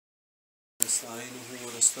ونستعينه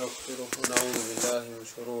ونستغفره ونعوذ بالله من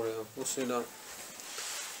شرور أنفسنا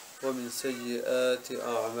ومن سيئات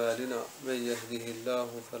أعمالنا من يهده الله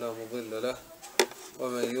فلا مضل له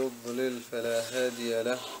ومن يضلل فلا هادي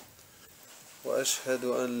له وأشهد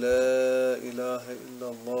أن لا إله إلا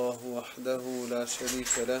الله وحده لا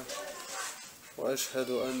شريك له وأشهد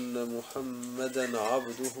أن محمدا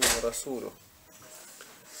عبده ورسوله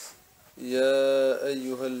يا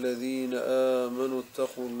أيها الذين آمنوا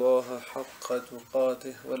اتقوا الله حق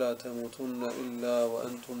تقاته ولا تموتن إلا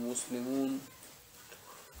وأنتم مسلمون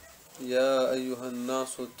يا أيها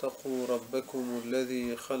الناس اتقوا ربكم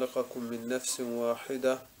الذي خلقكم من نفس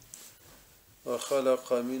واحدة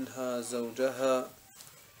وخلق منها زوجها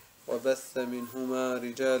وبث منهما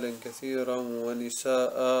رجالا كثيرا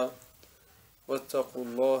ونساء واتقوا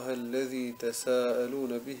الله الذي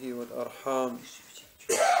تساءلون به والأرحام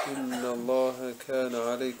إن الله كان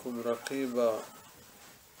عليكم رقيبا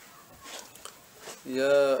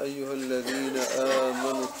يا أيها الذين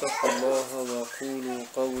آمنوا اتقوا الله وقولوا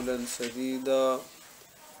قولا سديدا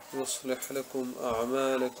يصلح لكم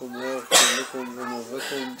أعمالكم ويغفر لكم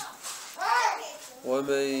ذنوبكم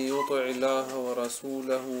ومن يطع الله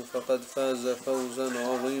ورسوله فقد فاز فوزا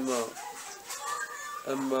عظيما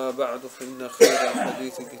أما بعد فإن خير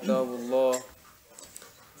الحديث كتاب الله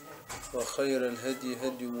وخير الهدي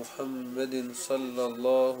هدي محمد صلى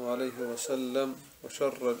الله عليه وسلم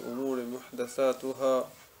وشر الأمور محدثاتها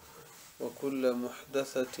وكل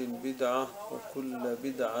محدثة بدعة وكل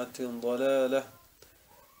بدعة ضلالة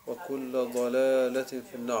وكل ضلالة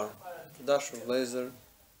في النار. Dashur vëllezër,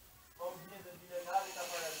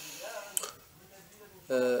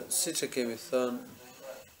 siç e kemi thënë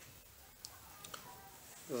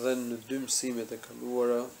dhe në dy mësimet e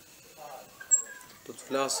kaluara do të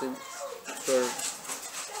flasim për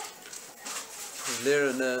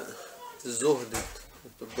vlerën e zuhdit në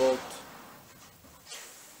këtë botë,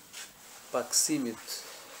 paksimit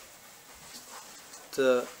të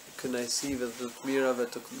kënaqësive dhe të mirave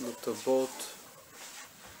në këtë botë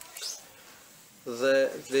dhe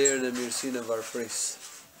vlerën e mirësinë e varfërisë.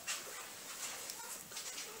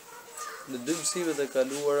 Në dy mësimet e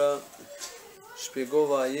kaluara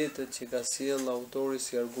shpjegova ajetet që ka sjell autori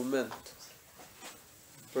si argument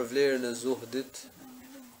për vlerën e zuhdit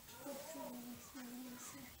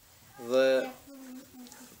dhe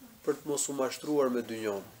për të mos u mashtruar me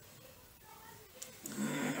dynjon.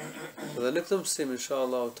 Dhe në këtë mësim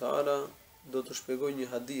inshallah taala do të shpjegoj një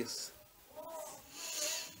hadith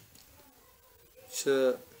që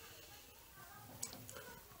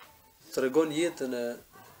tregon jetën e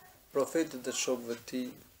profetit dhe shokëve të tij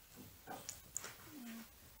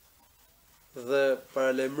dhe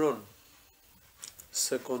paralajmëron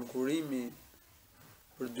se konkurimi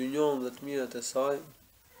për dynjon dhe të mirat e saj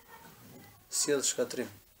sjell shkatrim,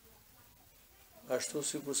 ashtu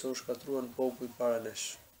sikur se u shkatruan popujt para nesh.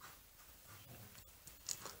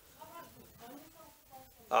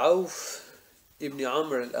 Auf ibn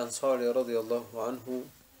Amr al-Ansari radhiyallahu anhu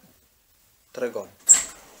tregon: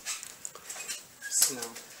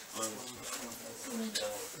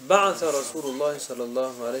 بعث رسول الله صلى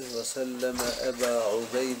الله عليه وسلم أبا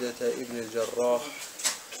عبيدة ابن الجراح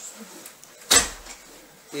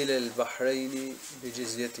إلى البحرين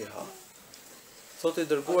بجزيتها. Thot I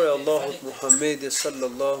dërguari I Allahut Muhammedi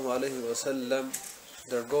sallallahu alaihi wasallam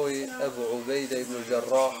dërgoi Abu Ubaida ibn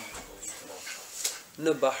al-Jarrah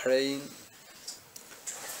në Bahrein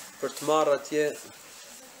për të marrë atje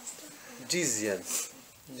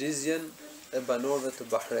gjizjen e banorëve të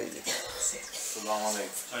Bahreinit.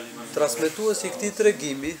 Transmetuesi I këtij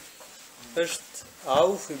tregimi është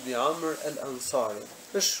Auf ibn Amr al-Ansari.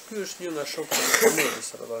 Ky është një nga shokët e Muhamedit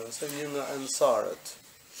sallallahu alaihi wasallam, një nga ansarët.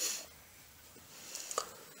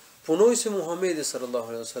 Punojësi I Muhamedit sallallahu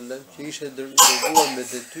alaihi wasallam, që ishte dërguar me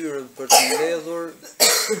detyrën për të mbledhur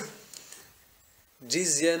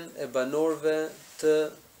gjizjen e banorëve të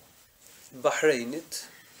Bahreinit,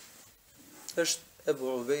 është Abu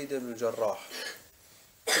Ubaida ibn al-Jarrah,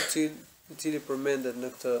 I cili përmendet në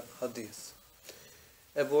këtë hadith.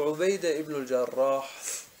 Abu Ubaida ibn al-Jarrah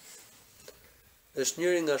është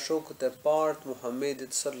njëri nga shokët e parë të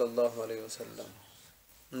Muhamedit sallallahu alaihi wasallam,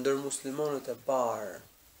 ndër muslimanët e parë.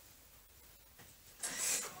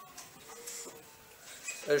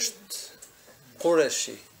 Është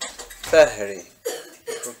Qureshi, Fahri,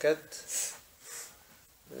 përket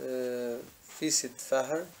fisit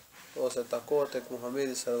Fahr, ose takohet tek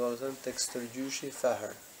Muhamedi sallallahu alaihi wasallam tek stërgjyshi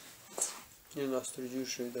Fahr, një nga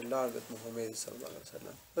stërgjyshit e largët Muhamedit sallallahu alaihi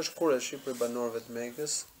wasallam. Është Qureshi për banorëve të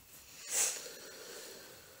Mekës.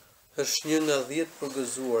 Është një nga 10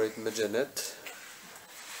 përgëzuarit me xhenet,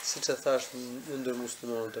 siç e thash ndër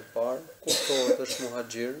muslimanët e parë, kuptohet është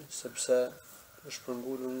muhaxhir sepse është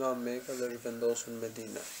përngulur nga Mekka dhe është vendosur në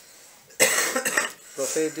Medinë.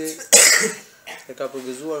 Profeti e ka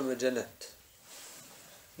përgëzuar me xhenet.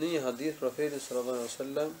 Në një hadith profeti sallallahu alaihi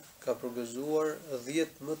wasallam ka përgëzuar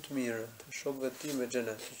 10 më të mirë të shokëve të tij me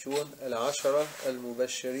xhenet, që quhen el-ashara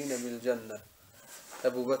el-mubashirin bil janna.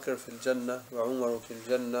 Abu Bakr fil janna, wa Umar fil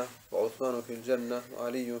janna, wa Uthman fil janna, wa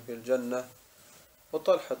Ali fil janna,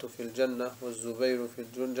 وطلحة في الجنة والزبير في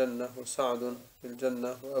الجنة وسعد في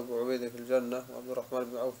الجنة وأبو عبيدة في الجنة وعبد الرحمن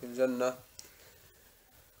بن عوف في الجنة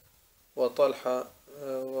وطلحة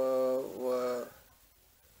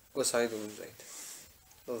وسعيد بن زيد.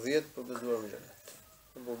 رضيت بجزور من جنة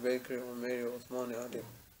أبو بكر وعمر وعثمان علي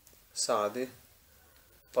سعد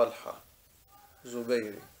طلحة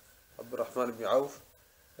زبير عبد الرحمن بن عوف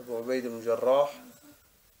أبو عبيدة بن جراح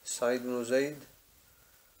سعيد بن زيد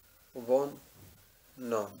وبون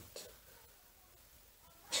نانت.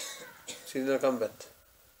 سيدنا كم بت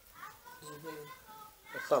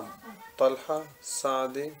ثم طلحة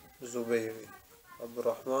سعد زبيري عبد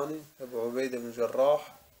الرحمن أبو عبيدة بن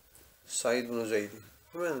جراح سعيد بن زيدي.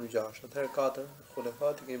 ومن مجاش هذا كاتر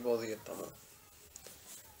خلفات كي بوضية تمام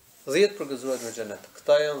 10 përgëzuhet me xhenet.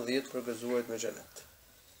 Këta janë 10 përgëzuhet me xhenet.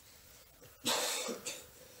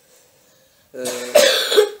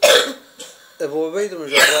 Ebu Ubejde ibn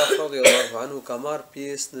Jarrah radhiyallahu anhu ka marrë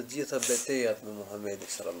pjesë në gjitha betejat me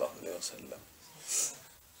Muhamedit sallallahu alaihi wasallam.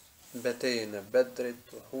 Betejën e Bedrit,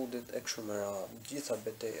 Uhudit e kështu me radhë, gjitha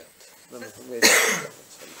betejat me Muhamedit sallallahu alaihi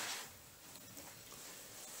wasallam.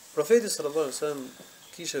 Profeti sallallahu alaihi wasallam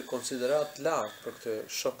kishte konsiderat lart për këtë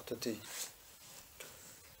shok të tij.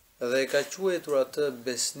 Dhe e ka quajtur atë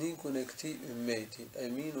besnikun e këtij ummeti,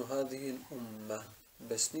 eminu hadhihi al-umma.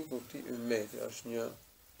 Besniku i këtij ummeti është një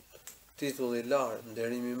titull i lartë,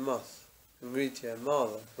 nderim i madh, ngritje e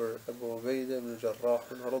madhe për Abu Ubejde ibn Jarrah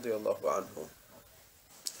radhiyallahu anhu.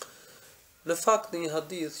 Në fakt në një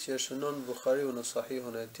hadith që e shënon Buhariu në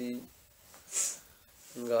sahihun e tij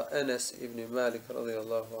nga Enes ibn Malik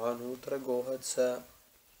radhiyallahu anhu tregohet se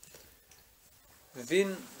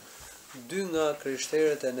vin 2 nga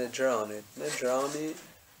krishterët e Nejranit. Nejrani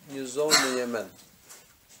një zonë në Yemen,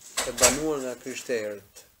 e banuar nga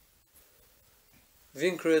krishterët.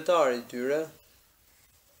 Vin kryetari i tyre,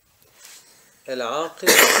 El-Aqib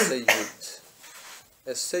el-Sayyid.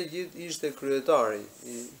 El-Sayyid ishte kryetari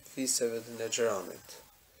i fisëve të Nejranit.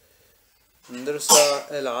 Ndërsa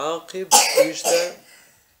El-Aqib ishte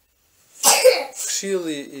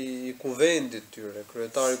këshilli i kuvendit tyre,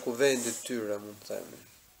 kryetari i kuvendit tyre, mund të themi.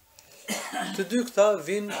 Të dy këta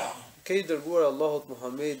vinë ke i dërguar Allahut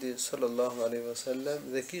Muhammedi sallallahu alaihi wasallam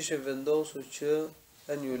dhe kishin vendosur që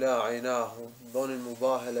an yula'inahu, bonin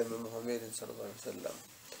mubahale me Muhammedin sallallahu alaihi wasallam.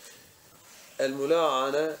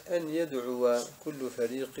 الملاعنة أن يدعو كل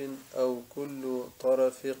فريق أو كل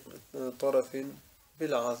طرف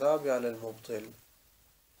بالعذاب على المبطل.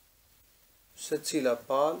 Secila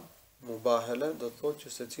palë mubahale do të thotë që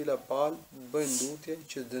secila palë bën lutje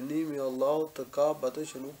që dënimi i Allahut të kapë atë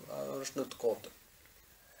që nuk është në të kotën.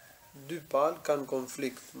 2 palë kanë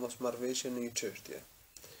konflikt, mosmarrveshje në një çështje.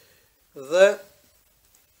 Dhe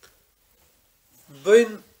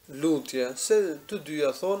bëjnë lutje se të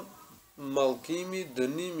dyja thonë mallkimi,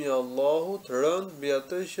 dënimi i Allahut rënd mbi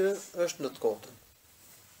atë që është në të kotën.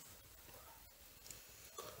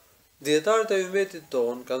 Dietarët e ummetit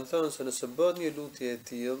ton kanë thënë se nëse bëhet një lutje e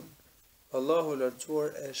tillë, Allahu i lartësuar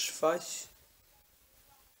e shfaq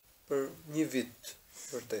për një vit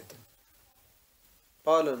vërtetën.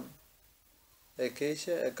 Palën e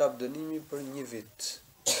keqe e kap dënimi për një vit.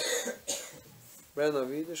 Brenda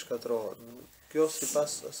vitit shkatërrohet. Kjo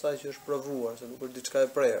sipas asaj që është provuar, se nuk është diçka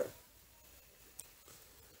e prerë.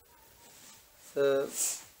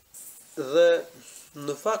 Dhe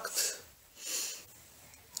në fakt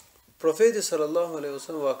profeti sallallahu alaihi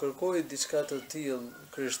wasallam va kërkoi diçka të tillë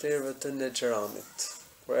krishterëve të Nejranit.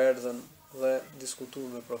 Kur erdhën dhe diskutuan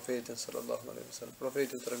me profetin sallallahu alaihi wasallam.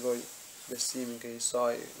 Profeti tregoi besimin ke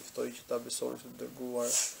Isai, i ftoi që ta besojnë se të dërguar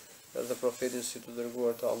dhe profetin si të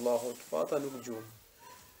dërguar të Allahut, pa ata nuk gjuan.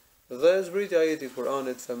 Dhe zbriti ajeti i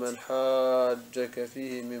Kur'anit faman hajjaka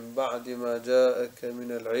fihi min ba'di ma ja'aka min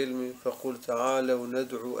al-'ilmi faqul ta'alu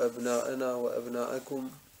nad'u abna'ana wa abna'akum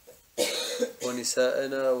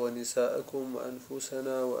ونساءنا ونساءكم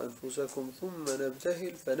وأنفسنا وأنفسكم ثم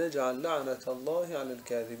نبتهل فنجعل لعنة الله على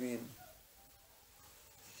الكاذبين.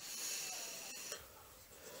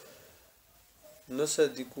 Nëse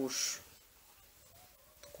dikush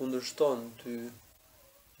kundërshton ty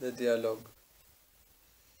në dialog,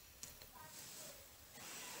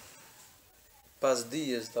 pas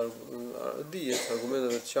dijes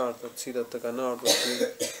argumenteve të qarta të cilat të kanë ardhur aty,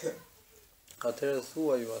 atëherë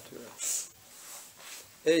thua ju atyre.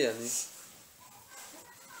 E jani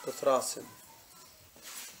të thrasim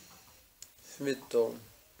fëmijët tonë,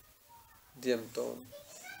 djemt tonë,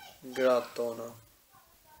 gratë tona,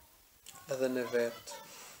 edhe ne vetë,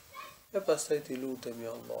 e pastaj t'i lutemi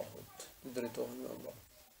Allahut, t'i drejtohemi Allahut,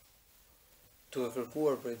 duke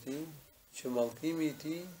kërkuar prej tij që mallkimi i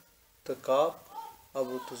tij të kap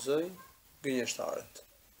apo të zëj gënjeshtarët.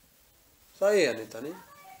 Sa jeni tani?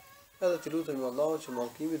 Edhe t'i lutemi Allahut që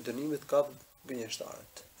mallkimi i dënimit të kap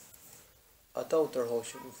gënjeshtarët. Ata u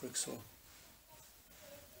tërhoqën, u friksu.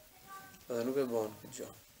 Edhe nuk e bën këtë gjë.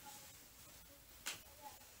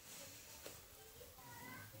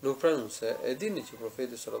 Nuk pranon se e dini që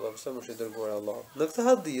profeti sallallahu alaihi wasallam është i dërguar i Allahut. Në këtë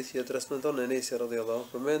hadith që transmeton Enesi radhiyallahu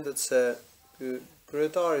anhu përmendet se ky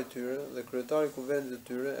kryetari i tyre dhe kryetari i kuvendit të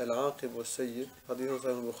tyre El-Aqib was-Sayyid, hadithun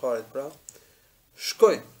e Buharit pra,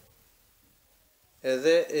 shkojnë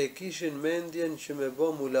edhe e kishin mendjen që me bë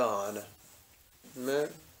mulaane. Me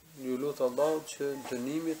ju lut Allahut që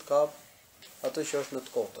dënimi të kap atë që është në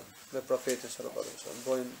të kotën me profetin sallallahu alaihi wasallam,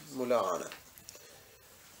 bojnë mulaane.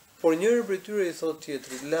 Por njëri prej tyre i thot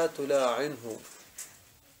tjetrit, la tula'inhu,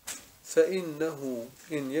 fa innahu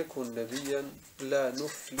in yakun nabiyan la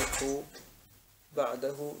nuflihu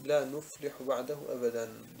ba'dahu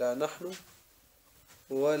abadan, la nahnu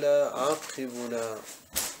wala aqibuna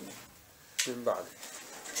min ba'di.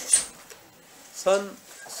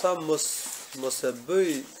 Sa mos e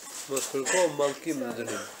bëj, mos kërko mallkim në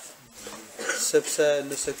dënim. Sepse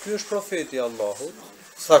nëse ky është profeti i Allahut,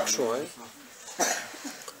 sa kështu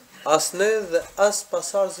as ne dhe as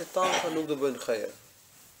pasardhësit tanë nuk do bëjnë xhair.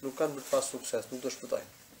 Nuk kanë për të pas sukses, nuk do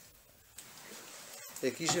shpëtojnë.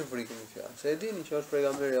 E kishin frikën në fjalë, se e dini që është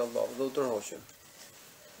pejgamberi i Allahut, do u tërhoqën.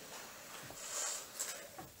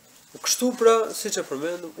 Kështu pra, siç e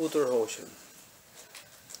përmendëm, u tërhoqën.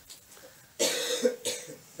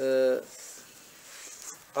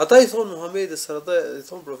 Ata i thon Muhamedit i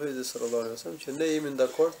thon profetit sallallahu alaihi wasallam që ne jemi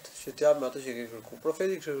dakord që t'i japim atë që ke kërkuar.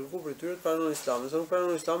 Profeti kishte kërkuar për tyre të pranojnë Islamin, se nuk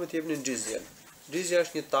pranojnë Islamin të jepnin xhizjen. Xhizja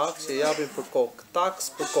është një taks që japin për kokë, taks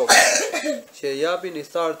për kokë, që japin i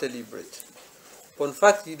tharët e librit. Po në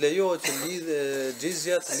fakt i lejohet që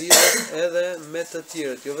xhizja të lidhet edhe me të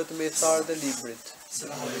tjerët, jo vetëm me i tharët e librit.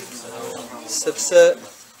 Sepse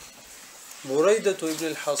Muraidatu ibn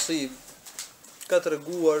al-Hasib ka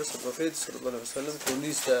treguar se profeti sallallahu alaihi wasallam kur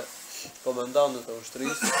niste komandantët e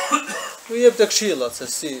ushtrisë, u jep të këshillat se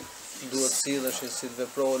si duhet sillesh, si të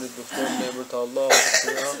veproni, luftoni në emër të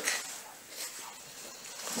Allahut,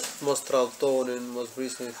 mos tradhtonin, mos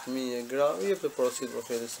vrisni fëmijë, gra, u jep të porositë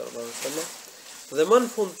profetit sallallahu alaihi wasallam. Dhe më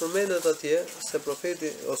në fund përmendet atje se profeti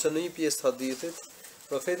ose në një pjesë të hadithit,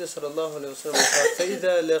 profeti sallallahu alaihi wasallam ka thënë: "Fa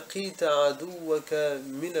idha laqita aduwaka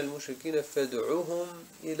min al-mushrikin fad'uhum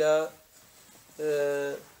ila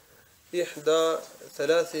ihda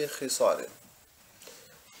thalathi khisalin."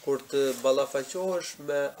 Kur të ballafaqohesh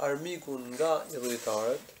me armikun nga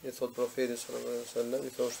idhujtarët, i thot profeti sallallahu alaihi wasallam,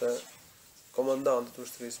 i thoshte komandantit të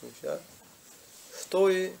ushtrisë me fjalë,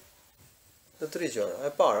 ftoi në 3 gjëra.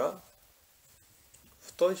 E para,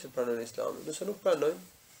 ftoi që të pranojnë Islamin. Nëse nuk pranojnë,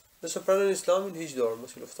 nëse pranojnë Islamin, hiq dorë,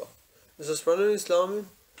 mos i lufto. Nëse s'pranojnë Islamin,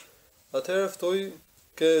 atëherë ftoi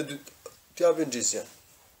që t'japin xhizjen.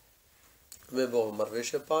 Me bëhë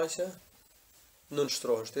marrëveshje paqe,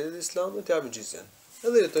 nënshtrohen shtetit islamit, t'japin xhizjen.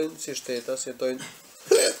 Edhe jetojnë si shtetas, jetojnë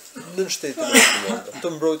në shtetin e muslimanëve, të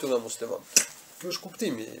mbrojtur nga muslimanët. Ky është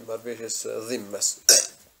kuptimi i marrëveshjes dhimmes.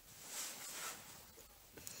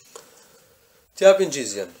 T'japin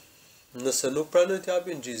xhizjen. Nëse nuk pranojnë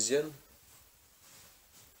t'japin xhizjen,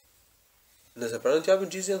 nëse pranojnë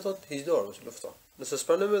t'japin xhizjen, thot hiq dorë, mos lufto. Nëse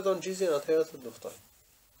s'pranojnë me dhon xhizjen, atëherë thot luftoj.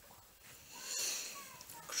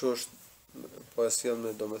 Kështu është, po e sjell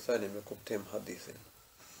me domethënie me kuptim hadithin.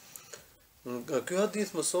 Nga ky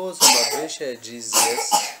hadith mësohet se marrëveshja e xhizjes,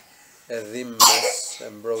 e dhimmes, e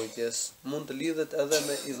mbrojtjes mund të lidhet edhe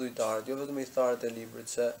me idhujtarët, jo vetëm me idhtarët e librit,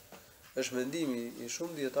 se është mendimi i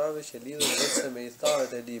shumë dietarëve që lidhet vetëm me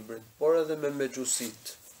idhtarët e librit, por edhe me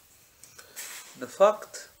mexhusit. Në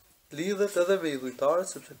fakt lidhet edhe me idhujtarët,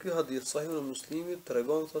 sepse ky hadith sahih në Muslimit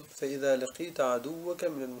tregon thotë fa idha laqita aduwaka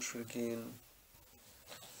min al-mushrikin.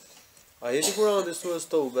 Ajeti Kur'anit surës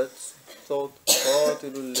Tawbet thot: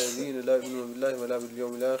 "Qatilul ladhina la yu'minuna billahi wala bil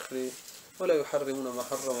yawmil akhir wala yuharrimuna ma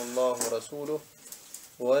harrama Allahu wa rasuluhu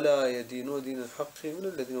wala yadinuna dinal haqqi min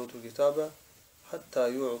alladhina utul kitaba hatta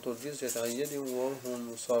yu'tu al-jizyata an yadin wa hum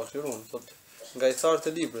musakhirun." Thot nga i thartë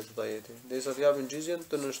e librit të ajeti, derisa të japin xhizjen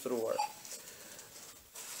të nënshtruar.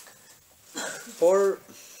 Por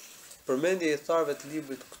Përmendja e tharëve të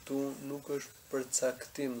librit këtu nuk është për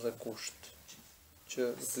caktim dhe kusht, që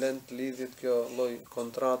vlen të lidhet kjo lloj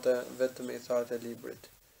kontrate vetëm me tharët e librit.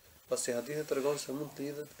 Pasi hadithi tregon se mund të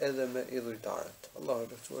lidhet edhe me idhujtarët. Allahu e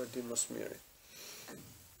përcuar di më së miri.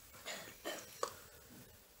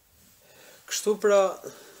 Kështu pra,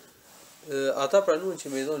 ata pranuan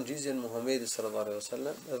që me i dhonë gjizjen Muhamedit sallallahu alaihi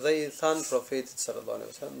wasallam dhe i than profetit sallallahu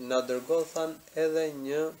alaihi wasallam, na dërgoi than edhe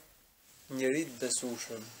një njeri të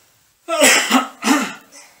besueshëm.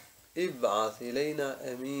 Ib'ath ilejna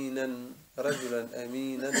aminan rajulan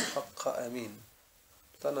aminan haqqa amin.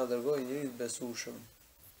 Ta na dërgoi njëri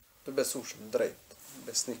të besueshëm, drejt,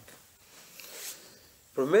 besnik.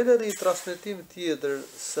 Përmendet i transmetim tjetër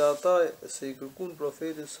se ata se i kërkuan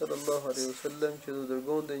profetit sallallahu alaihi wasallam që të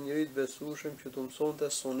dërgonte njëri të besueshëm që të mësonte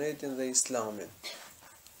sunetin dhe islamin.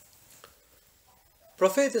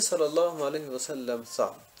 Profeti sallallahu alaihi wasallam tha: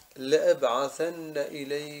 "La'ab'athanna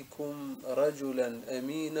ilaykum rajulan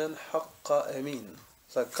aminan haqqa amin."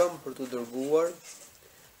 Sa kam për të dërguar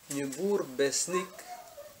një burr besnik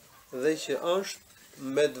dhe që është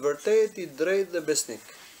me të vërtetë i drejtë dhe besnik.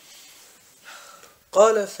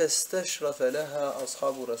 Qala fastashrafa laha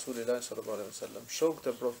ashabu rasulillahi sallallahu alaihi wasallam. Shokët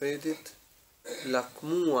e profetit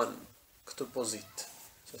lakmuan këtë pozitë,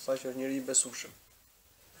 se tha që është njëri i besueshëm.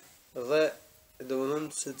 Dhe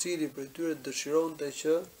domethënë secili prej tyre dëshironte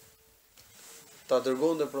që ta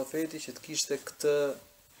dërgonte profeti që të kishte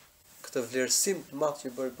këtë vlerësim të madh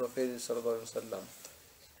që bëri profeti sallallahu alaihi wasallam.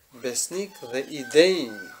 Besnik dhe i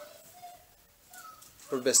denj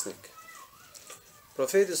për besnik.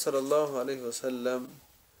 Profeti sallallahu alaihi wasallam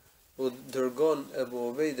u dërgon Ebu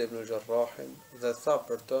Ubejd ibn Jarrahin dhe tha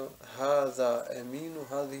për të: "Hadha aminu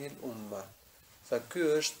hadhihi al-umma." Tha ky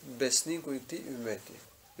është besniku i këtij ummeti.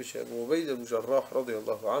 Që Ebu Ubejd ibn Jarrah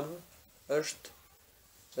radhiyallahu anhu është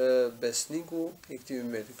besniku i këtij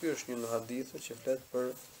ummeti. Ky është një hadith që flet për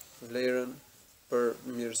vlerën, për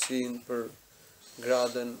mirësinë, për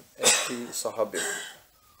gradën e këtij sahabit.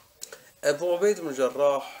 Ebu Ubejd ibn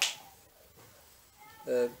Jarrah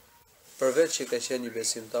përveç që ka qenë një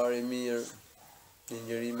besimtar i mirë, një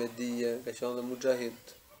njeri me dije, ka qenë dhe mujahid,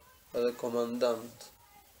 edhe komandant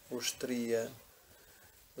ushtrie,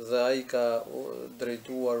 dhe ai ka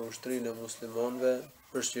drejtuar ushtrinë e muslimanëve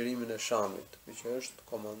për shtirimin e Shamit, që është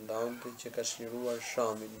komandanti që ka çliruar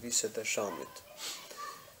Shamin, viset e Shamit.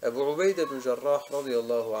 Ebu Ubejd ibn Jarrah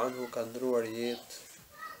radhiyallahu anhu ka ndruar jetë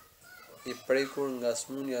i prekur nga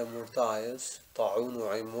smunja e murtajes, ta'unu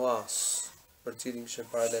imwas, për cilin kishte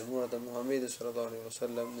paralajmëruar te Muhamedi sallallahu alaihi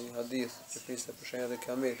wasallam në një hadith që fliste për shenjat e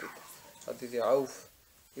kiametit. Hadithi Auf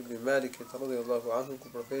ibn Malik radhiyallahu anhu, ku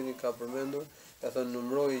profeti ka përmendur, ka thënë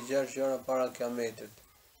numëroi 6 gjëra para kiametit.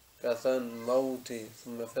 Ka thënë mauti,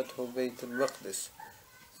 thumma fathu Baitul Maqdis,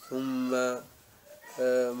 thumma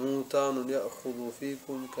mutanun ya'khudhu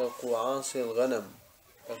fikum ka qu'asi al-ghanam.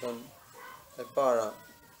 Ka thënë e para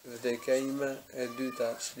vdekja ime, e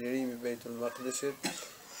dyta çlirimi i Baitul Maqdisit,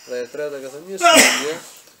 dhe e treta ka thënë një smundje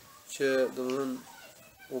që domethënë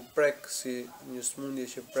u prek si një smundje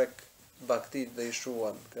që prek baktit dhe i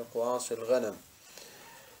shuan, ka qu'asi al-ghanam.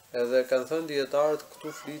 Edhe kanë thënë dietarët këtu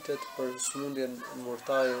flitet për smundjen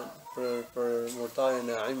murtaje, për murtajen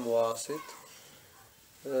e Imwasit,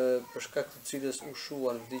 për shkak të cilës u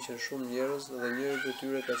shuan, vdiqën shumë njerëz dhe njëri prej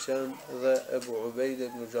tyre ka qenë dhe Ebu Ubejd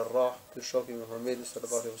ibn Jarrah, ky shok i Muhamedit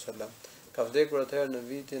sallallahu alaihi wasallam. Ka vdekur atëherë në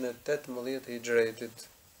vitin e 18 të Hijretit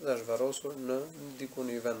dhe është varrosur në diku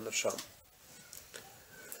në një vend në Sham.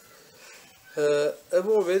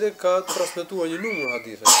 Ebu Ubejd ka transmetuar një numër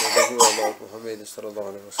hadithe që dërguar Allahu Muhamedit sallallahu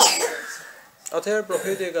alaihi wasallam. Atëherë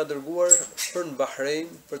profeti e ka dërguar për në Bahrein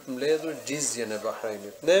për të mbledhur gjizjen e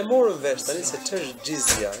Bahreinit. Ne e morëm vesh tani se ç'është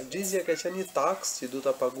gjizja. Gjizja ka qenë një taks që duhet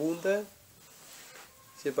ta paguante,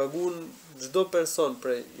 që e paguan çdo person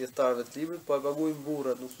prej jetarëve të librit, po e paguajnë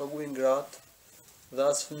burrat, nuk paguajnë gratë dhe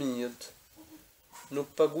as fëmijët. Nuk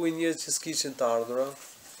paguajnë njerëz që s'kishin të ardhura,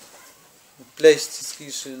 pleqt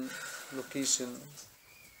që nuk kishin,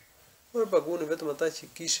 por paguajnë vetëm ata që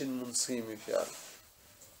kishin mundësimi fjalë.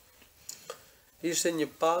 Ishte një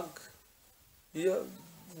pagë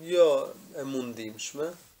jo e mundimshme,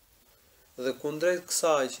 dhe kundrejt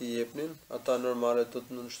kësaj që jepnin, ata normale do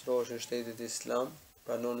të nënshtroheshin shtetit islam,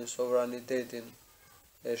 pranonin sovranitetin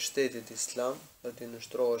e shtetit islam, do të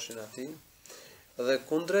nënshtroheshin atij, dhe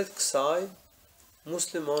kundrejt kësaj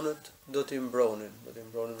muslimanët do t'i mbronin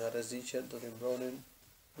nga rreziqet, do t'i mbronin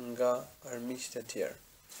nga armiqtë e tjerë.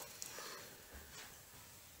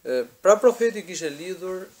 Pra profeti kishte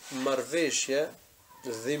lidhur marrëveshje,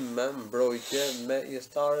 dhimbje, mbrojtje me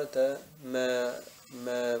idhtarët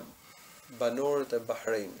me banorët e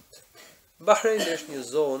Bahreinit. Bahreini është një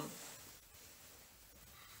zonë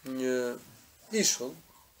një ishull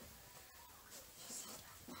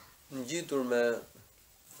ngjitur me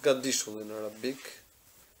gadishullin arabik.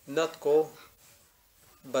 Në atë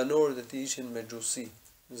kohë banorët e tij ishin me xhusi,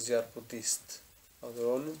 zjarrputist,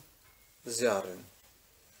 adhuronin zjarrin.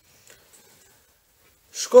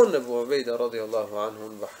 Shkon Abu Ubejda radhiyallahu anhu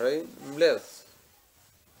në Bahrein, mbledh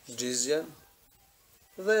xhizjen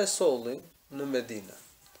dhe e solli në Medinë.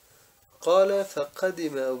 Qala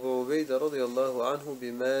faqadima Abu Ubejda radhiyallahu anhu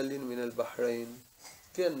bimalin min al-Bahrein.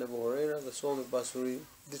 Vjen Abu Huraira dhe solli pasuri,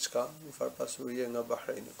 diçka, një farë pasurie nga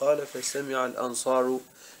Bahreini. Qala fa sami'a al-ansaru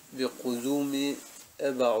biqudumi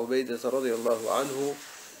Abu Ubejda radhiyallahu anhu.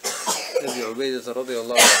 Abu Ubejda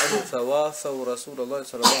radhiyallahu anhu fawafaw Rasulullah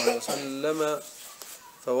sallallahu alaihi wasallam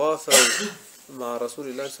فوافوا مع رسول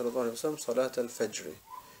الله صلى الله عليه وسلم صلاة الفجر.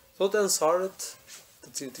 Thotë ansarët, të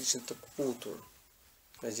cilët ishin të kputur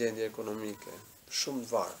me gjendje ekonomike, shumë të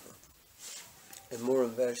varfër, e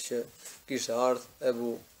morën vesh që kishte ardhur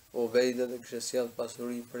Ebu Ubejda dhe kishte sjell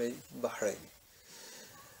pasuri prej Bahrein.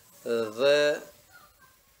 Dhe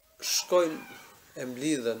shkojnë e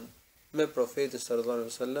mblidhen me profetin sallallahu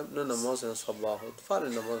alaihi wasallam në namazin e sabahut.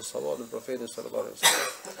 Falën namazin e sabahut me profetin sallallahu alaihi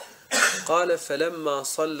wasallam. قال فلما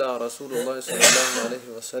صلى رسول الله صلى الله عليه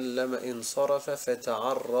وسلم انصرف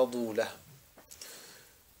فتعرضوا له.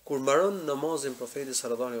 Kur mbaron namazin profeti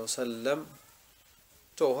sallallahu alaihi wasallam,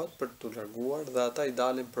 tohet për të larguar dhe ata I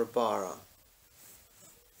dalin përpara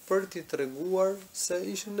për t'i treguar se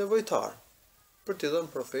ishin nevojtar, për t'i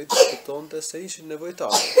dhënë profetit që kuptonte se ishin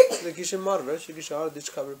nevojtar dhe kishin marrë vesh që kishte ardhur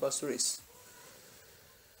diçka për pasurisë.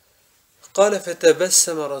 قال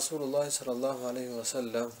فتبسم رسول الله صلى الله عليه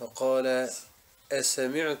وسلم فقال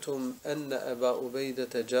أسمعتم أن أبا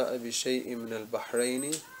عبيدة جاء بشيء من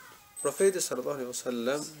البحرين. Profeti sallallahu alaihi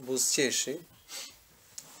wasallam buzëqeshi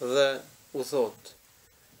dhe u thot: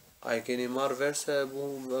 A I keni marrë vesh se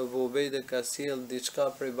Abu Ubejda ka sjell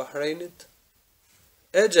diçka prej Bahreinit?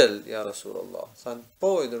 Ejel ya Rasulullah. Than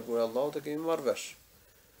po I dërguar Allahut e kemi marrë vesh.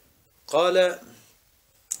 Qala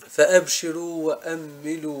فأبشروا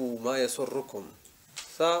وأملوا ما يسركم.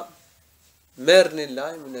 Tha, merrni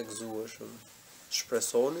lajmin e gëzueshëm,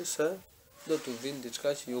 shpresoni se do t'u vinë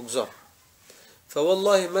diçka që ju gëzon.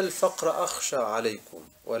 فوالله ما الفقر أخشى عليكم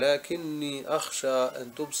ولكني أخشى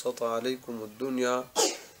أن تبسط عليكم الدنيا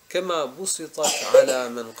كما بسطت على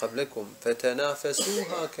من قبلكم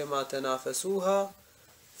فتنافسوها كما تنافسوها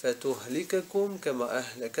فتهلككم كما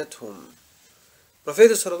أهلكتهم.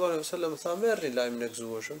 Profeti sallallahu alaihi wasallam tha, merrni lajmin e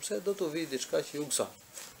gëzueshëm se do t'u vijë diçka që ju gëzon.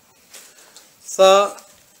 Tha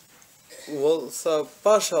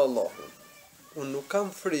pasha Allahun, unë nuk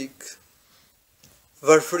kam frikë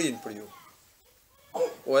varfrin për ju.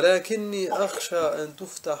 Walakinni akhsha an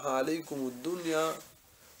tuftaha alaykum ad-dunya,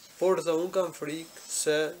 por tha unë kam frikë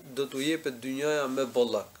se do t'u jepet dynjaja me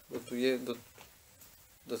bollak, do t'u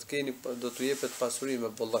jepet pasuri me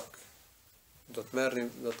bollak. Do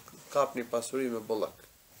të kapni pasuri me bollak.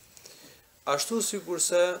 Ashtu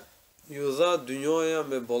sikurse ju dha dynjoja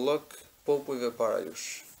me bollak popujve para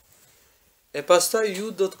jush. E pastaj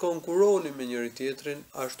ju do të konkuroni me njëri tjetrin,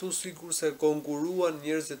 ashtu sikurse konkuruan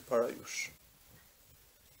njerëzit para jush.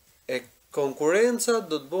 E konkurenca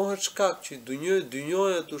do të bëhet shkak që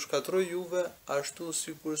dynjoja t'u shkatroj juve, ashtu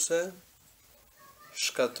sikurse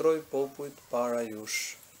shkatroj popujt para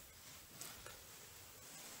jush.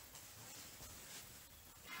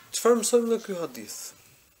 Çfarë mësojmë nga ky hadith?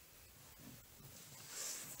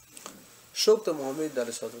 Shokët e Muhamedit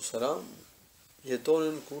alayhi salam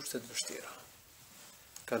jetonin në kushte të vështira.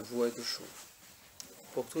 Kanë vuajtur shumë.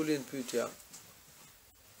 Po këtu lind pyetja: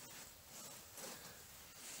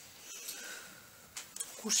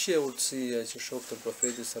 kush që urtësia që shokët e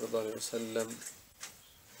profetit sallallahu alaihi wasallam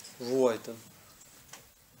vuajtën?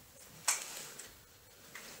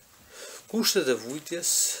 Kushtet e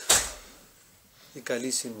vujtjes I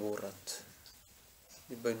kalisin burrat,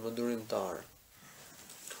 I bëjnë mëdurimtar.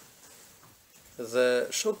 Dhe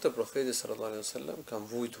shokët e profetit sallallahu alaihi wasallam kanë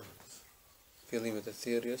vujtur fillimet e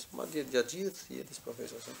thirrjes, madje gjatë gjithë jetës së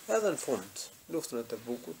profetit sallallahu alaihi wasallam. Edhe në fund, luftën e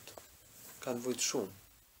Tebukut kanë vujtur shumë,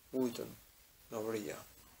 vujtën nga vria.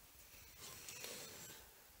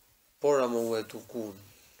 Por ama u edukun,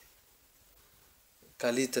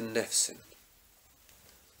 kalitën nefsin.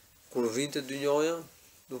 Kur vinte dynjoja,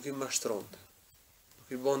 nuk I mashtronte.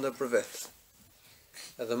 I bonda për vetë.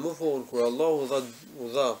 Edhe më vonë, kur Allah u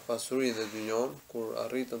dha pasurinë dhe dynjon, kur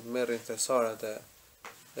arritën të merrin thesaret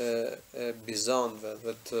e Bizantëve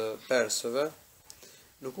dhe të Persëve,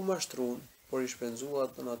 nuk u mashtruan, por I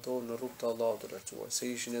shpenzuan ato në rrugt të Allahut të lartësuar,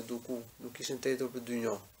 se ishin edukuar, nuk ishin tetur për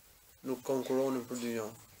dynjon, nuk konkuronin për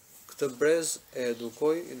dynjon. këtë brez e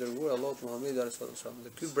edukoi i dërguar Allahut Muhamedi sallallahu alaihi wasallam.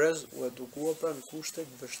 Dhe ky brez u edukua pra në kushte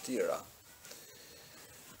të vështira.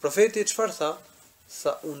 Profeti çfarë tha?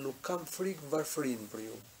 Tha, unë nuk kam frikë varfërinë për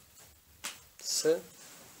ju. Se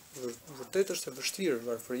vërtet është e vështirë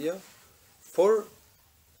varfëria, por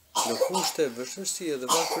në kushte vështirësie dhe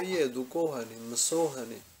varfërie edukoheni,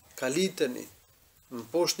 mësoheni, kaliteni,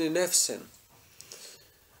 mposhtni nefsin.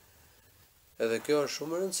 Edhe kjo është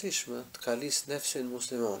shumë e rëndësishme, të kalis nefsin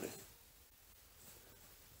muslimani.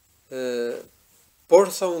 Por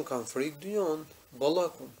tha, unë kam frikë dynjon,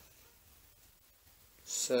 bollakun,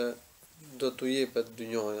 se do t'u jepet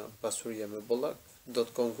dynjoja, pasuria me bollak, do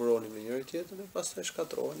të konkuroni me njëri tjetrin e pastaj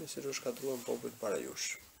shkatroheni siç u shkatruan popujt para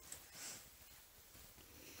jush.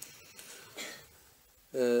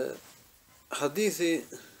 Hadithi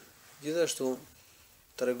gjithashtu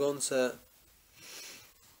tregon se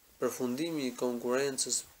përfundimi i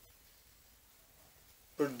konkurrencës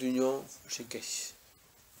për dynjon është i keq.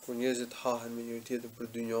 Kur njerëzit hahen me njëri tjetrin për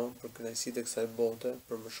dynjon, për kënaqësitë e kësaj bote,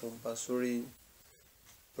 për më shumë pasuri,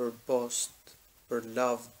 për post, për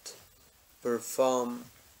lavd, për famë,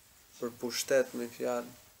 për pushtet me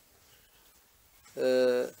fjalë.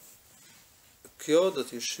 Kjo do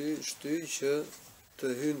t'i shtyjë që të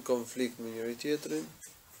hynë konflikt me njëri tjetrin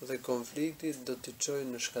dhe konflikti do t'i çojë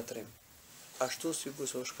në shkatrim. Ashtu sikur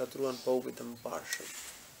se u shkatruan popujt e mëparshëm.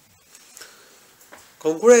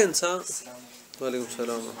 Konkurenca, aleikum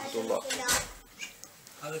selam wa rahmatullah,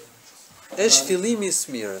 është fillimi i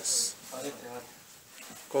smirës.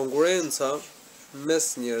 Konkurenca mes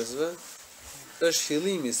njerëzve është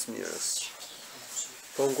fillimi i smirës.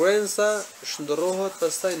 Konkurenca shndërrohet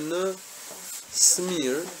pastaj në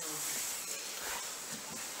smir.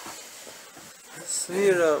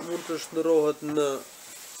 Smira mund të shndërrohet në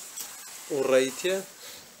urrejtje.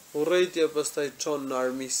 Urrejtja pastaj çon në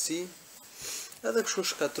armiqësi, edhe kështu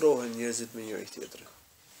shkatrohen njerëzit me njëri tjetrin.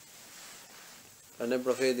 Prandaj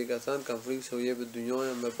profeti ka thënë, kam frikë se u jepet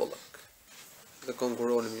dynjoja me bollak. Dhe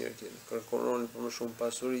konkuroni me njëri tjetrin. Konkuroni për më shumë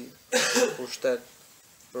pasuri, për pushtet,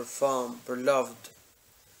 për famë, për lavd.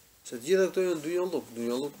 Se të gjitha këto janë dynjolluk.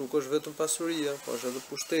 Dynjolluk nuk është vetëm pasuria, po është edhe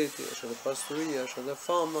pushteti, është edhe pasuria, është edhe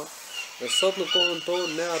fama. Dhe sot në kohën tonë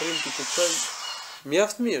ne arrim të kuptojmë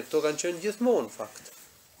mjaft mirë, këto kanë qenë gjithmonë në fakt.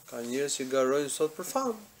 Ka njerëz që garojnë sot për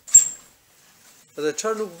famë. Edhe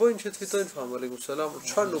çfarë nuk bëjnë që të fitojnë famë? Aleikum selam.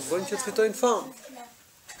 Çfarë nuk bëjnë që të fitojnë famë?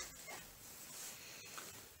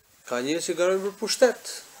 Ka njerëz që garojnë për pushtet.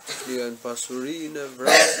 Janë pasurinë,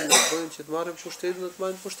 vrasin, bëjnë që të marrin pushtetin dhe të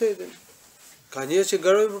marrin pushtetin. Ka njerëz që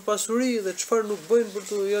garojnë për pasuri dhe çfarë nuk bëjnë për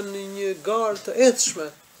të janë në një garë të ecshme.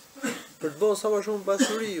 Për të bërë sa më shumë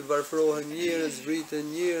pasuri, varfërohen njerëz,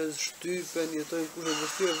 vriten njerëz, shtypen, jetojnë kushte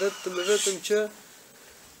vështira vetëm që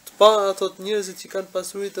të pa ato njerëzit që kanë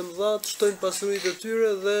pasuri të mëdha, të shtojnë pasuritë e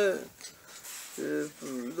tyre dhe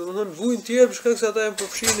domethënë vujnë tjerë për shkak se ata janë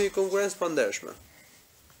përfshirë në një konkurrencë pandershme.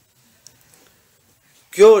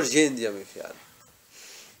 Kjo është gjendja me fjalë.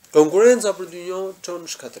 Konkurenca për dynjon çon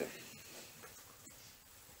në shkatrim.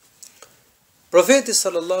 Profeti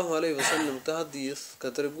sallallahu alaihi wasallam të hadith ka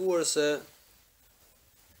treguar se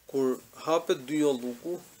kur hapet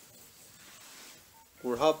dynjolluku,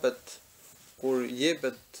 kur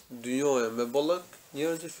jepet dynjoja me bollak,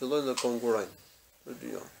 njerëzit fillojnë të konkurrojnë për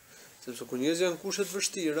dynjon. Sepse kur njerëzit janë kushte të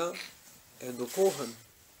vështira, edukohen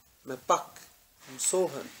me pak,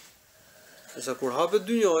 mësohen. Nëse kur hapet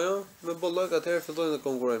dynjoja me bollak, atëherë fillojnë të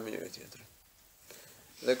konkurrojnë me njëri tjetrin.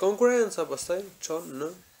 Dhe konkurenca pastaj çon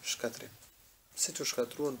në shkatrim. Si që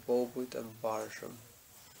shkatruan popujt e mëparshëm.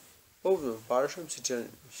 Popujt e mëparshëm, si që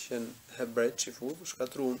qenë hebrejt që i futu,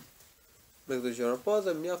 shkatruan me këto gjëra, po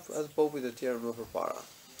edhe mjaft edhe popujt e tjerë më përpara.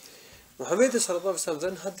 Muhamedi sallallahu alaihi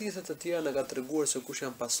wasallam në hadithet e tjera na ka treguar se kush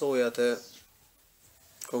janë pasojat e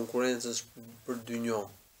konkurrencës për dynjon.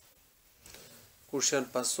 Kush janë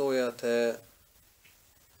pasojat e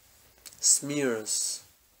smirës.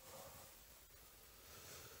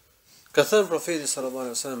 Ka thënë profeti sallallahu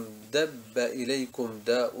alaihi wasallam, dabba ilaykum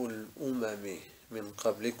da'ul umami min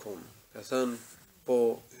qablikum. Ka thënë,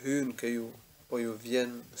 po hyn ke ju, po ju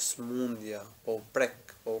vjen smundja, po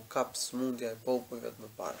prek, po kap smundja e popujve të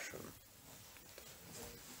mëparshëm.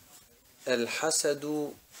 El hasadu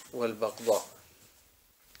wal baghdha.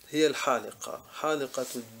 Hiya al haliqa,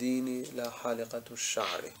 haliqatu ad-dini la haliqatu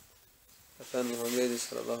ash-sha'ri. Ka thënë Muhamedi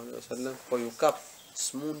sallallahu alaihi wasallam, po ju kap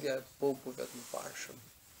smundja e popujve të mëparshëm.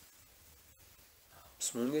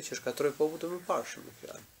 Smundje që shkatroi popujt e mëparshëm në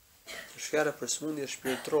fjalë. Është fjala për smundje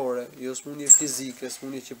shpirtërore, jo smundje fizike,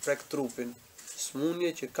 smundje që prek trupin, smundje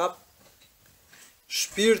që kap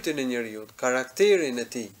shpirtin e njeriu, karakterin e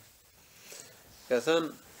tij. Ka thënë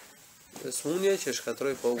Smundja që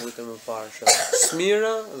shkatroi popujt e mëparshëm.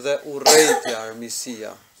 Smira dhe urrejtja,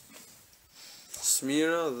 armisia.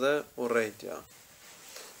 Smira dhe urrejtja.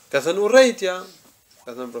 Ka thënë urrejtja,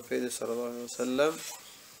 ka thënë profeti sallallahu alaihi wasallam,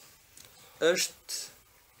 është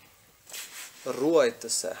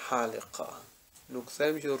ruajtëse, halika. Nuk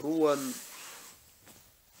them që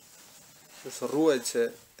është ruajtëse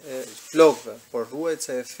e flokëve, por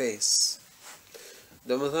ruajtëse e fesë.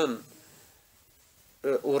 Domethënë,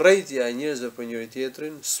 urrejtja e njerëzve për njëri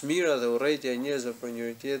tjetrin, smira dhe urrejtja e njerëzve për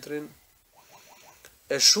njëri tjetrin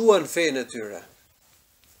e shuan fenë e tyre.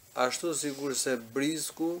 Ashtu sikur se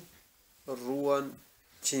brizku ruan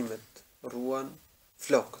qimet, ruan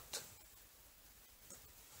flokët.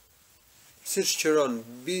 Siç qëron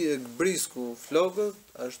brizku flokët,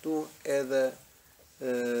 ashtu edhe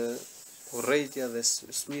urrejtja dhe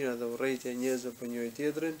smira dhe urrejtja e njerëzve për njëri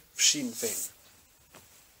tjetrin fshin fenë.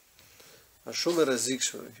 Është shumë e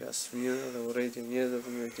rrezikshme kjo smira dhe urrejtja e njerëzve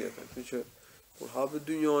për njëri tjetrin. Kështu që kur hapet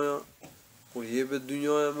dynjaja, kur jepet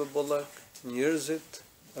dynjaja me bollak, njerëzit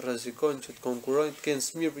rrezikojnë që të konkurrojnë, të kenë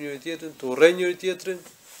smirë për njëri tjetrin, të urrejnë njëri tjetrin,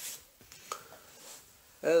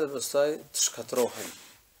 edhe pastaj të shkatrohen.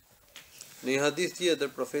 Në një hadith tjetër,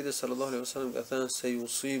 profeti sallallahu alaihi wasallam ka thënë se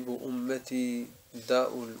yusibu ummati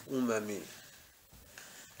da'ul umami.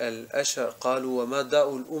 El-ashar qalu wa ma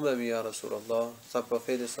da'ul umami ya Rasulullah. Tha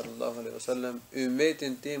profeti sallallahu alaihi wasallam,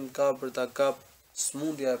 ummetin tim ka për ta kap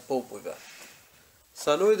smundja e popujve.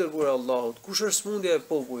 Tha i dërguar e Allahut, kush është smundja e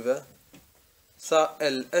popujve? Tha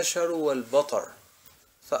el-asharu wal-batar.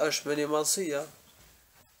 Tha është menimallësia,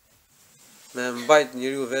 me mbajt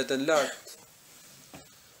njeriu veten lart,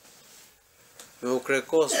 me u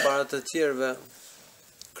krekos para të tjerëve,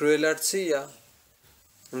 kryelartësia,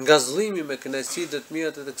 ngazllimi me kënaqësitë të mira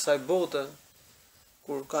të kësaj bote,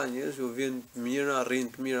 kur ka njerëz që vjen të mira, arrin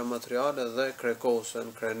të mira materiale dhe krekosen,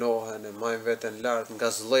 krenohen, e majnë veten lart,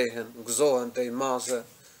 ngazllehen, gëzohen te imazhe,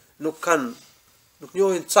 nuk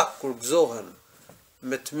njohin cak kur gëzohen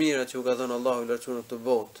me të mirat që u ka dhënë Allahu i lartësuar në këtë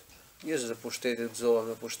botë. Njerëzit e pushtetit gëzohen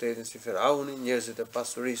me pushtetin si Firauni, njerëzit e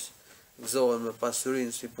pasurisë gëzohen me pasurinë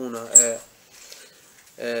si puna e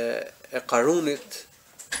Karunit,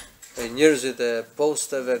 e njerëzit e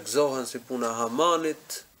posteve gëzohen si puna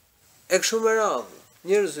Hamanit, e kështu me radhë.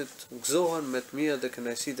 Njerëzit gëzohen me të mirat dhe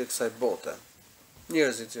kënaqësitë e kësaj bote.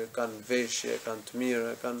 Njerëzit që kanë veshje, kanë të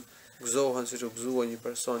mira, gëzohen siç u gëzua një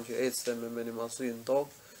person që ecte me menimallësi në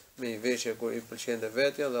tokë, me një veshje kur i pëlqente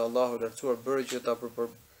vetja dhe Allahu i lartësuar bëri që ta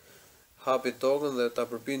hapi tokën dhe ta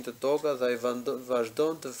përpinte toka dhe ai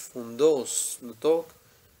vazhdon të fundos në tokë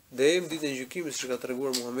deri në ditën e gjykimit, siç ka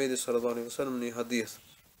treguar Muhamedi sallallahu alaihi wasallam në një hadith.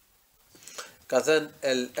 Ka thënë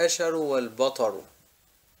el-asharu wal-bataru.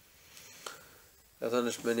 Ka thënë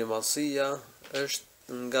është menimallësia, është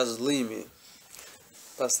ngazllimi.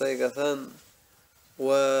 Pastaj ka thënë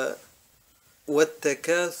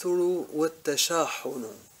wat-takathuru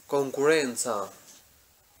wat-tashahunu, konkurenca,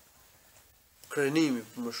 krenimi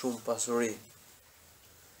për më shumë pasuri,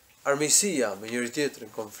 armisia me njëri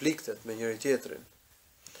tjetrin, konfliktet me njëri tjetrin,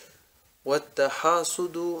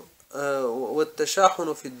 wat-tahasudu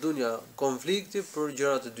wat-tashahunu fi dunya, konflikti për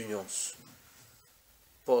gjërat e dynjos,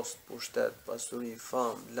 post, pushtet, pasuri,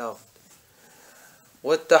 famë, lavd.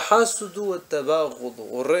 Wat-tahasudu wat-tabaghudu,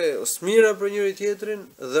 smira për njëri tjetrin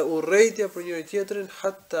dhe urrejtja për njëri tjetrin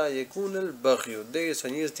hatta yakuna al-baghyu, derisa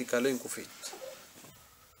njerëzit i kalojnë kufit.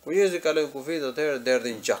 Kur njerëzit i kalojnë kufit, atëherë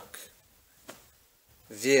derdhin gjak,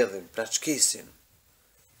 vjedhin, plaçkisin.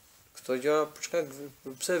 Këto gjëra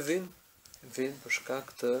pse vijnë? Vijnë për shkak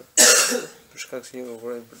se një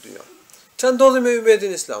konkurrent për dynjë. Çfarë ndodhi me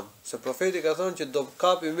ummetin islam? Se profeti ka thënë që do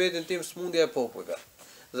kapi ummetin tim smundja e popujve.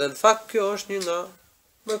 Dhe në fakt kjo është një nga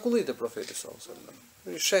mrekullitë e profetit sallallahu alajhi wasallam.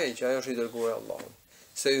 Një shenjë që ajo është i dërguar e Allahut.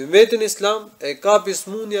 Se ummetin islam e kapi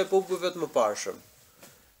smundja e popujve të mëparshëm.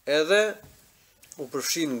 Edhe u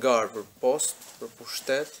përfshin garë për post, për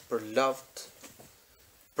pushtet, për lavd,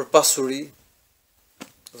 për pasuri,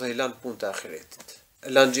 dhe i lanë punë të ahiretit. E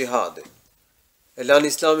lanë xhihadin. E lanë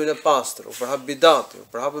islamin e pastër, u përhap bidati, u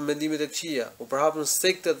përhapën mendimet e keqja, u përhapën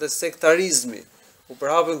sektet dhe sektarizmi, u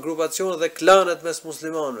përhapën grupacionet dhe klanet mes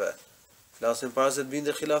muslimanëve. Flasin para se të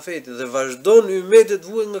binde khilafeti dhe vazhdon ummetet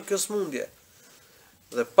vuajnë nga kjo smundje.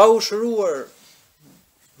 Dhe pa u shëruar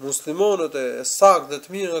muslimanët e saktë dhe të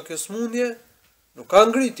mirë nga kjo smundje, nuk ka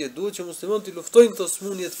ngritje, duhet që muslimanët të luftojnë këto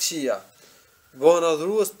smundje të këqija. Bëhen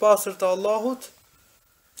adhurues të pastër të Allahut,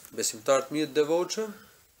 besimtar të mirë të devotshëm,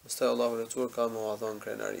 pastaj Allahu lecuar ka më dhënë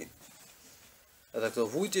krenarin. Edhe këto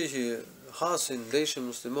vujtje që hasin ndeshën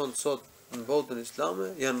muslimanët sot në botën islame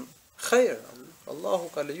janë khair. Allahu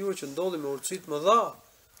ka lejuar që ndodhi me urtësi të mëdha.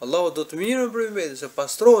 Allahu do të mirën për ummetin, se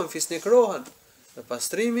pastrohen, fisnikrohen. Dhe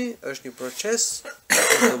pastrimi është një proces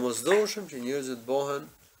të domosdoshëm që njerëzit bëhen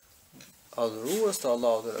adhurues të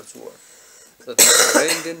Allahut të lartësuar. Dhe të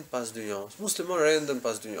rendin pas dynjas. Musliman rendën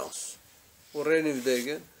pas dynjas. Kur rrenin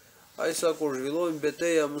vdekjen, ai sa kur zhvillohen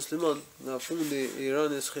betejë musliman nga fundi i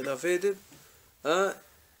rënies xhilafetit,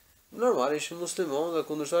 normal ishin musliman dhe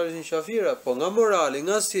kundërshtar ishin qafira, po nga morali,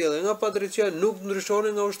 nga sjellja, nga padrejtia nuk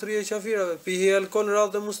ndryshonin nga ushtria e qafirave. Pihej alkol në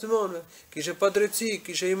radhë të muslimanëve, kishte padrejti,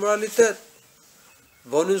 kishte immoralitet.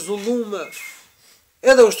 Bonin zullume.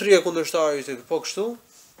 Edhe ushtria kundërshtare ishte po kështu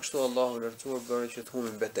Allahu lartësuar bëri që të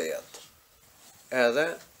humbin betejat. Edhe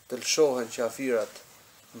të lëshohen qafirat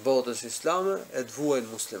botës islame e të vuajnë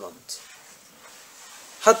muslimanët.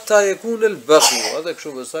 Hatta yakun al-baghi, edhe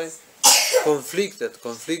kështu besoj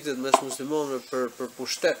konfliktet mes muslimanëve për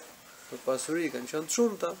pushtet, për pasuri kanë qenë të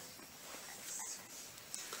shumta.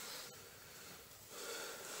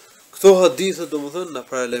 Këto hadithe domethënë na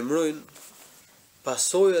paralajmërojnë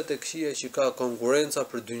pasojat e këqija që ka konkurenca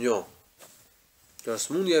për dynjë. Kjo është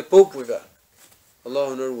smundja e popujve.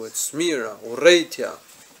 Allahu na ruaj, smira, urrejtja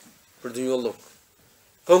për dynjolluk.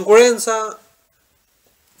 Konkurenca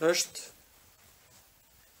është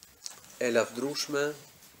e lavdrueshme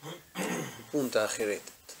punë të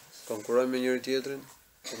ahiretit. Konkurojmë me njëri tjetrin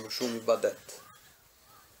për më shumë ibadet,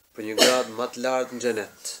 për një gradë më të lartë në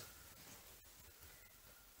xhenet.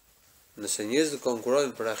 Nëse njerëzit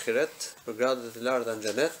konkurrojnë për ahiret, për gradat e larta në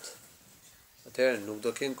xhenet, atëherë nuk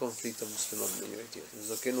do kenë konflikte muslimanë me njëri tjetrin,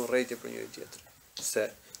 do kenë urrëtie për njëri tjetrin, se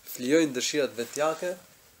flijojnë dëshirat vetjake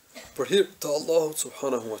për hir të Allahut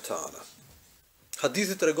subhanahu wa taala.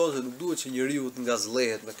 Hadithi tregon se nuk duhet që njeriu të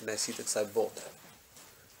ngazllehet me kënaqësitë e kësaj bote.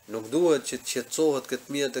 Nuk duhet që të qetësohet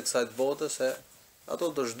këtë mjet e kësaj bote, se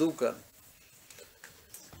ato do zhduken.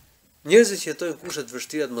 Njerëzit që jetojnë kushte të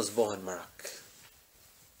vështira të mos bëhen marak.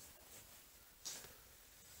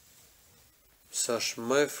 Sa është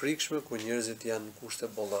më e frikshme kur njerëzit janë në kushte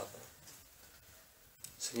bollaku.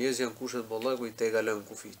 Se njerëzit janë kushte bollaku i tegalojnë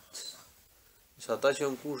kufit. Sa ata që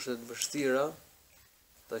janë kushte të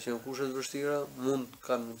vështira, mund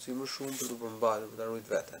kanë mundësi më shumë për të përmbajtur, për të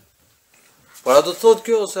ruajtur veten. Por a do të thotë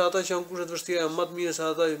kjo se ata që janë kushte të vështira janë më të mirë se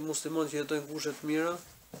ata muslimanë që jetojnë kushte të mira?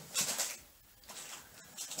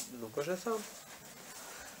 Nuk është e thënë.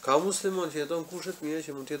 Ka musliman që jetojnë kushte të mira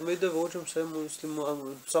që mund të jetë më i devotshëm se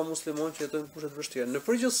sa musliman që jetojnë kushte të vështira. Në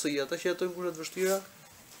përgjithësi, ata që jetojnë kushte të vështira,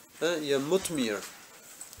 janë më të mirë.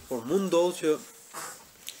 Por mund ndodh që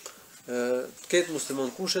të ketë musliman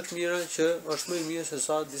kushte të mira që është më i mirë se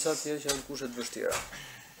sa disa të tjerë që janë kushte të vështira.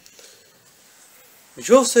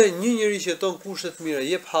 Nëse një njeri që jeton kushte të mira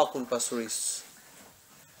jep hakun pasurisë,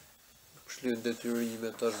 shlyen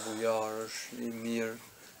detyrimet, është bujar, është i mirë.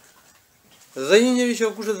 Dhe një njeri që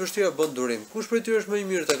ka kushte të vështira bën durim. Kush prej tyre është më i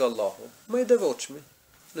mirë tek Allahu? Më i devotshëm.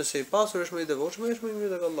 Nëse i pasur është më i devotshëm, është më i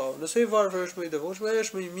mirë tek Allahu. Nëse i varfër është më i devotshëm,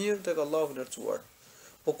 është më i mirë tek Allahu i lartësuar.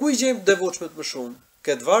 Po ku i gjejmë devotshmet më shumë?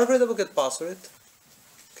 Këtë varfërit apo këtë pasurit?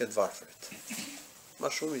 Këtë varfërit. Më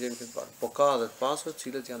shumë i gjejmë këtë varfër. Po ka edhe të pasur të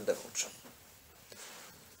cilët janë devotshëm.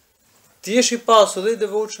 Ti je i pasur dhe i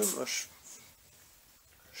devotshëm është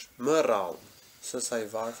më rrallë se sa i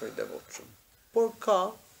varfër i devotshëm. Por ka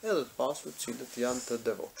edhe të pasur të cilët janë të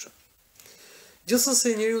devotshëm.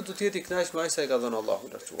 Gjithsesi njeriu duhet të jetë i kënaqur me aq sa i ka dhënë Allahu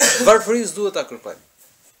i lartësuar. Varfërisë duhet ta kërkojmë.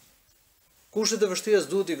 Kushtet e vështira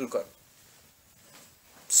duhet i kërkojmë.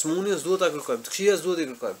 Smundjes duhet ta kërkojmë, të këqijas duhet i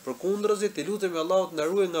kërkojmë. Përkundrazi të lutemi Allahut na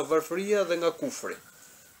ruaj nga varfëria dhe nga kufri.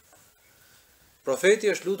 Profeti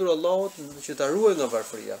është lutur Allahut që ta ruaj nga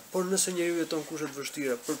varfëria, por nëse njeriu jeton kushte të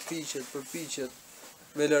vështira, përpiqet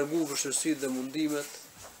me largu vështirësitë dhe mundimet,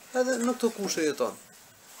 edhe në këto kushte jeton.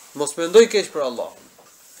 Mos mendoj keq për Allahun.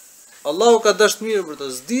 Allahu ka dashur mirë për të,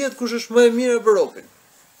 s'dihet kush është më e mira për robën.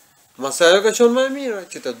 Mase ajo ka qenë më e mira,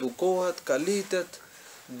 që të edukohet, kalitet,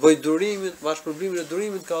 të bëj durimin, bashkëpërblimin e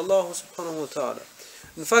durimit ka Allahu subhanahu wa taala.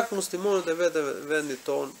 Në fakt muslimanët e vendit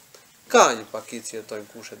ton ka një pakicë që jetojnë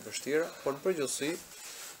kushte të vështira, por në përgjithësi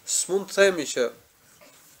s'mund të themi që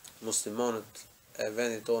muslimanët e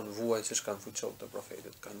vendit ton vuajnë siç kanë fuqi të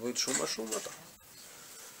profetit, kanë vujt shumë më shumë ata.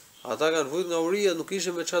 Ata kanë vujt nga uria, nuk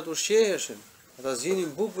ishin me çfarë të ushqeheshin. Ata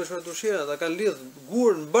zgjinin bukë me çfarë të ushqehen, ata kanë lidh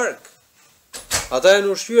gur në bark. Ata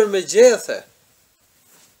janë ushqyer me gjethe,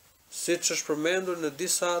 siç është përmendur në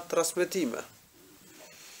disa transmetime.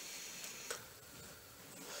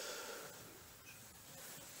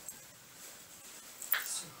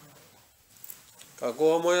 Ka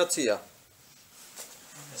koha mojacia.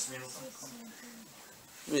 5 minuta.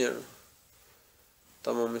 Mirë.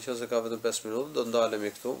 Tamam, se ka vetëm 5 minuta, do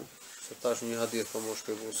ndalemi këtu, se tash një hadith po më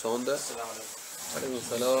shpjegoj sonde. Aleikum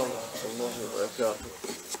salam, Allahu wa barakatuh.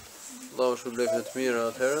 Allahu shpëlbej në të mira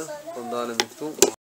atëherë, po ndalemi këtu.